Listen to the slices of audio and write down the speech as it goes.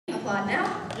applaud now.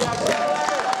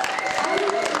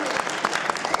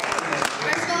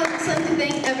 First of all, I'd just like to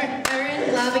thank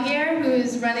Erin Lavaguer,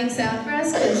 who's running sound for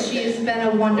us, because she's been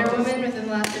a Wonder Woman within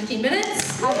the last 15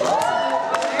 minutes.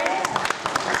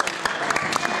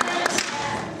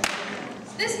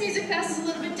 This MusicFest is a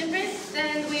little bit different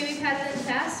than the way we've had it in the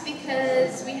past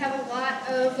because we have a lot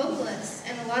of vocalists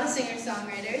and a lot of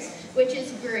singer-songwriters, which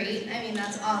is great. I mean,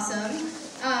 that's awesome.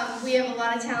 We have a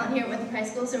lot of talent here at Winthrop High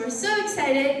School, so we're so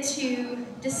excited to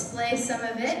display some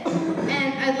of it.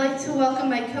 And I'd like to welcome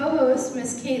my co-host,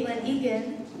 Miss Caitlin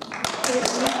Egan.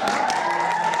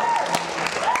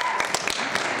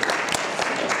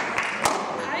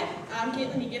 Hi, I'm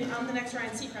Caitlin Egan. I'm the next Ryan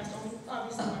Seacrest,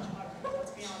 obviously much hotter,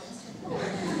 let's be honest.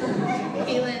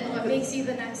 Caitlin, what makes you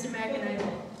the next American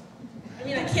Idol? I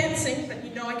mean, I can't sing, but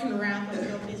you know I can rap like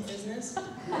nobody's business.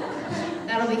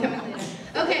 That'll be coming later.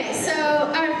 Okay, so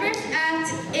our first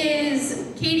act is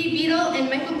Katie Beadle and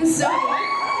Michael Mazzotti.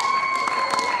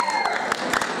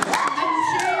 I'm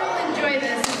sure you'll enjoy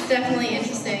this. It's definitely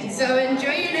interesting. So